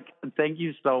 That's like, thank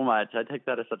you so much. I take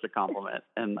that as such a compliment,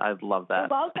 and I love that.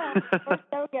 You're welcome. You're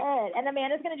so good. And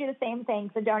Amanda's going to do the same thing,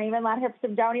 so don't even let her.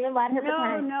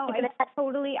 No, I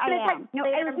totally. I am. No,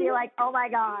 I would be like, oh my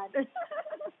God.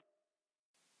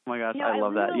 Oh my gosh, I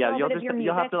love that. Yeah,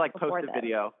 you'll have to like post a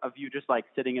video of you just like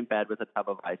sitting in bed with a tub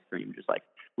of ice cream, just like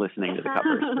listening to the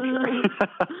covers. For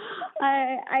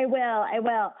sure. I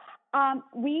will.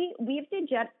 We have to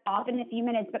jet off in a few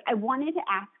minutes, but I wanted to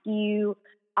ask you,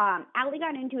 Allie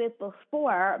got into it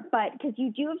before, but because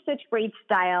you do have such great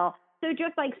style, so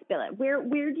just like spill it. Where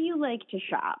do you like to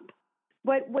shop?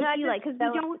 What do you like? Because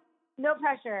we don't. No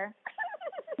pressure.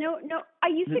 No. I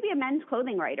used to be a men's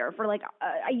clothing writer for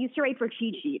I used to write for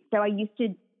Cheat Sheet, so I used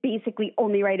to basically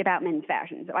only write about men's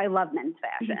fashion. So I love men's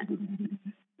fashion.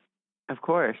 Of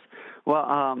course.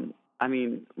 Well,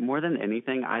 more than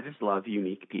anything, I just love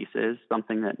unique pieces,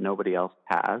 something that nobody else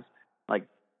has. Like,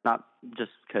 not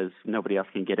just because nobody else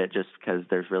can get it, just because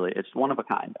it's one of a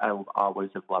kind. I always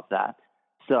have loved that.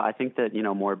 So I think that,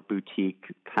 more boutique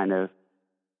kind of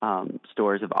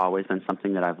stores have always been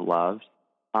something that I've loved.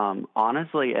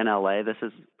 Honestly, in LA, this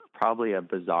is probably a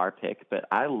bizarre pick, but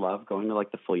I love going to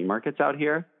like the flea markets out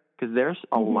here because there's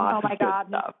a lot of good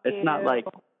stuff. It's not like,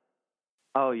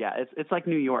 oh yeah, it's like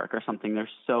New York or something. There's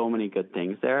so many good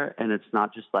things there, and it's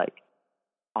not just like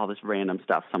all this random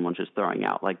stuff someone's just throwing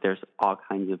out. Like, there's all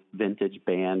kinds of vintage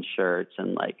band shirts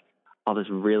and like all this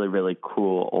really, really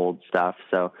cool old stuff.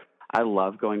 So I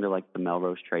love going to like the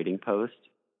Melrose Trading Post.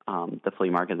 The flea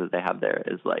market that they have there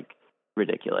is like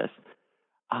ridiculous.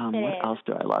 What else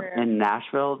do I love? In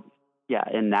Nashville,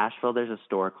 there's a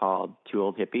store called Two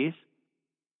Old Hippies,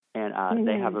 and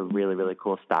they have a really, really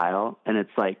cool style. And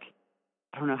it's like,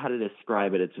 I don't know how to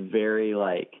describe it. It's very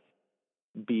like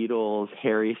Beatles,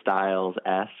 Harry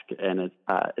Styles-esque, and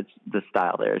it's the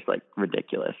style there is like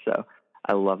ridiculous. So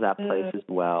I love that place as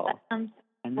well. That sounds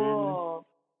and cool.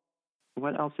 then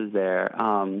what else is there?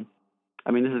 I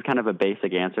mean, this is kind of a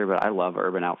basic answer, but I love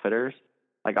Urban Outfitters.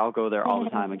 Like I'll go there all the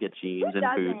time and get jeans and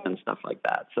boots and stuff like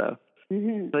that. So,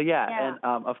 so yeah.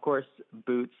 And of course,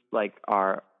 boots like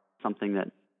are something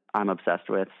that I'm obsessed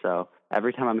with. So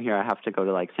every time I'm here, I have to go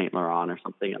to like Saint Laurent or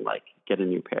something and like get a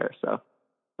new pair. So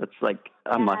it's like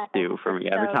a must do for me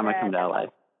every time I come to LA.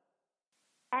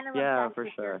 And for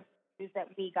sure. That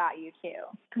we got you too.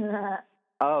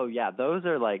 Oh yeah, those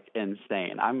are like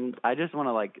insane. I just want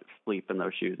to like sleep in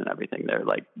those shoes and everything. They're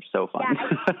like so fun.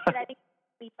 Yeah, I think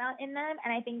sleep out in them,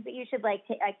 and I think that you should like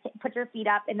put your feet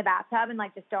up in the bathtub and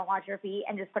like just don't watch your feet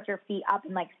and just put your feet up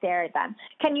and like stare at them.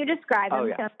 Can you describe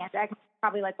them?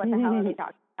 Probably like what the hell are they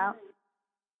talking about?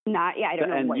 I don't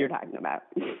know what you're talking about.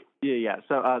 Yeah.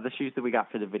 So the shoes that we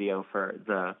got for the video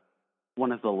for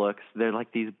one of the looks, they're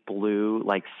like these blue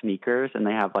like sneakers, and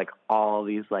they have like all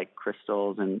these like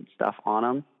crystals and stuff on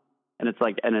them, and it's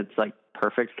like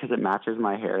perfect because it matches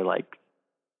my hair like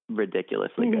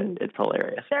ridiculously good. It's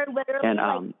hilarious. They're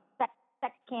literally like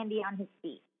sex candy on his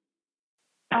feet.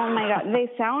 Oh my God,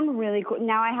 they sound really cool.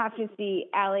 Now I have to see.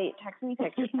 Allie, text me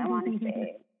pictures. I want to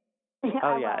see.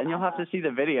 Oh yeah, and you'll have to see the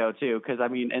video too, because I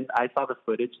mean, and I saw the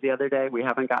footage the other day. We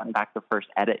haven't gotten back the first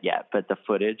edit yet, but the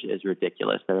footage is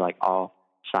ridiculous. They're like all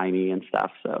shiny and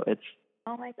stuff, so it's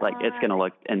like it's gonna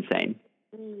look insane.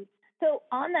 So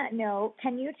on that note,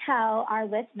 can you tell our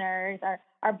listeners, our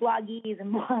bloggies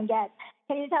and blogettes,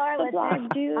 can you tell our listeners,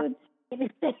 dudes?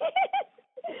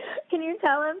 Can you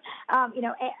tell them,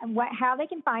 how they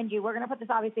can find you? We're gonna put this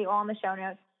obviously all in the show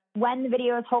notes. When the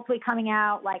video is hopefully coming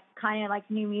out, like kind of like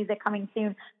new music coming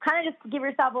soon, kind of just give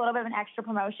yourself a little bit of an extra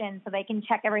promotion so they can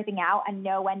check everything out and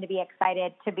know when to be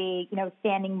excited to be,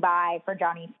 standing by for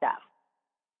Johnny's stuff.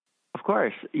 Of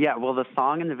course. Yeah. Well, the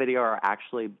song and the video are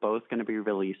actually both going to be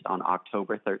released on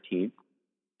October 13th.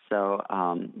 So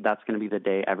that's going to be the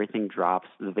day everything drops.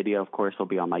 The video, of course, will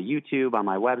be on my YouTube, on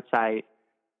my website.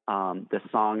 The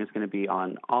song is going to be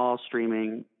on all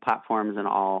streaming platforms and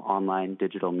all online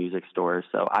digital music stores.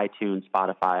 So iTunes,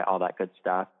 Spotify, all that good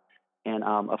stuff. And,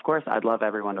 of course, I'd love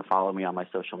everyone to follow me on my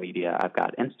social media. I've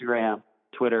got Instagram,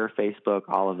 Twitter, Facebook,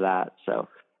 all of that. So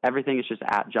everything is just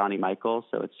at Johnny Michael.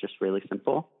 So it's just really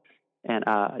simple. And,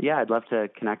 I'd love to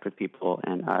connect with people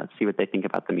and see what they think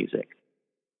about the music.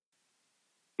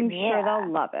 I'm sure they'll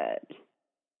love it.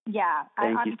 Yeah.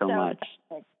 Thank you so much.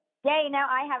 Excited. Yay, now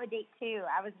I have a date too.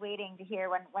 I was waiting to hear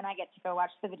when I get to go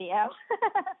watch the video.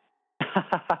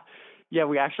 Yeah,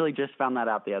 we actually just found that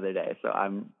out the other day, so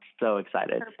I'm so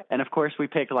excited. Perfect. And of course, we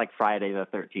picked like Friday the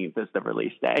 13th as the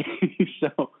release day. So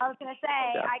I was going to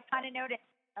say, I kind of noticed.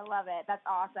 I love it. That's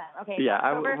awesome. Okay.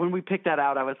 Yeah, when we picked that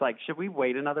out, I was like, should we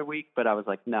wait another week? But I was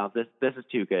like, no, this is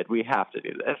too good. We have to do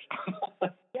this.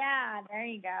 Yeah, there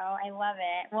you go. I love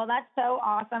it. Well, that's so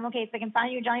awesome. Okay, so I can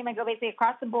find you, Johnny Michael, basically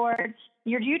across the board.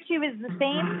 Your YouTube is the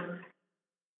same?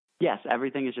 Yes,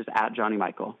 everything is just at Johnny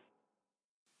Michael.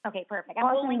 Okay, perfect. And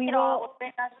we'll link it all.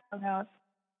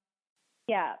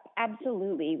 Yeah,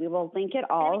 absolutely. We will link it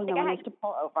all. No one needs to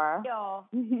pull over.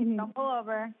 Don't pull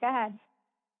over. Go ahead.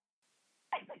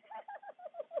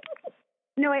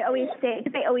 No, I always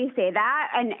say that,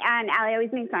 and Allie always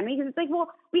makes fun of me because it's like,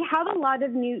 well, we have a lot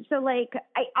of new. So like,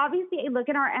 I look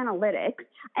at our analytics,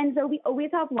 and so we always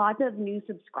have lots of new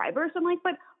subscribers. So I'm like,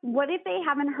 but what if they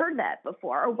haven't heard that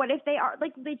before, or what if they are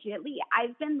like legitly?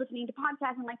 I've been listening to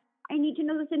podcasts and like, I need to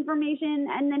know this information,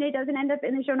 and then it doesn't end up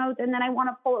in the show notes, and then I want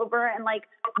to pull over and like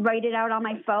write it out on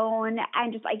my phone,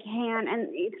 and just I can't, and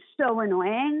it's so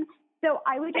annoying. So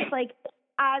I would just like.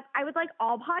 I would like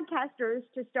all podcasters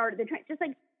to start the trend. Just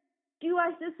like do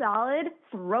us a solid,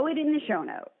 throw it in the show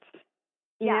notes.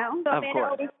 You know? So Amanda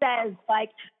always says, like,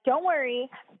 don't worry,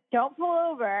 don't pull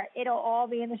over. It'll all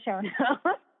be in the show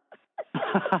notes.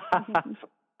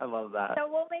 I love that. So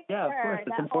we'll make sure. Yeah, of course.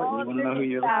 It's important. You want to know who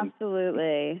you're listening.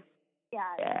 Absolutely.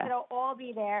 Yeah, it'll all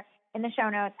be there in the show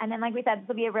notes. And then, like we said, this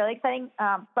will be a really exciting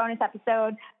bonus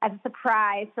episode as a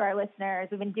surprise to our listeners.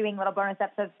 We've been doing little bonus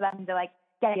episodes for them to, like,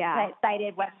 get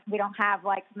excited when we don't have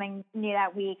like something new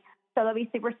that week. So they'll be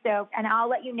super stoked. And I'll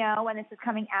let you know when this is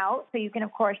coming out so you can,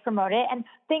 of course, promote it. And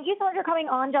thank you so much for coming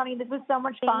on, Johnny. This was so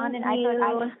much fun. And I feel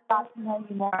like I got to know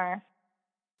you more.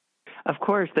 Of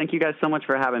course. Thank you guys so much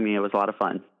for having me. It was a lot of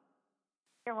fun.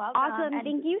 You're welcome. Awesome. And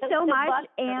Thank you good so much, luck.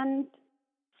 and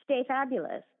stay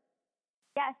fabulous.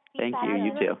 Yes. Thank you.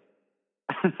 You too.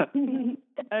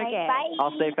 Okay. Bye.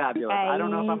 I'll stay fabulous. I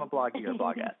don't know if Bye. I'm a bloggy or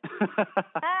blogette.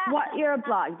 What? You're a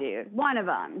blog dude. One of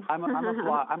them. I'm a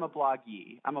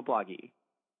bloggy. I'm a bloggy.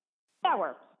 That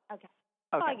works. Okay.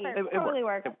 Bloggy. It Totally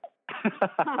works. works.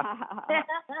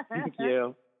 Thank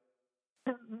you.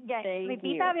 Yes. Thank Be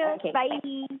you. fabulous. Okay. Bye.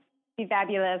 Be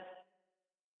fabulous.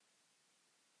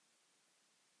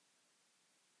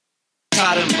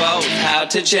 Taught them both how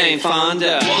to Jane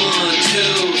Fonda. 1, 2,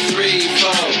 3,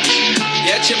 4.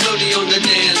 Get your booty on the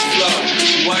dance floor.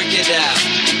 Work it out.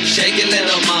 Shake it,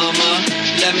 little mama.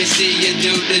 Let me see you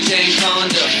do the Jane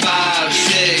Fonda. 5,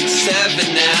 6,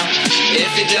 7 now.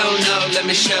 If you don't know, let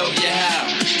me show you how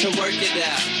to work it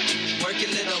out.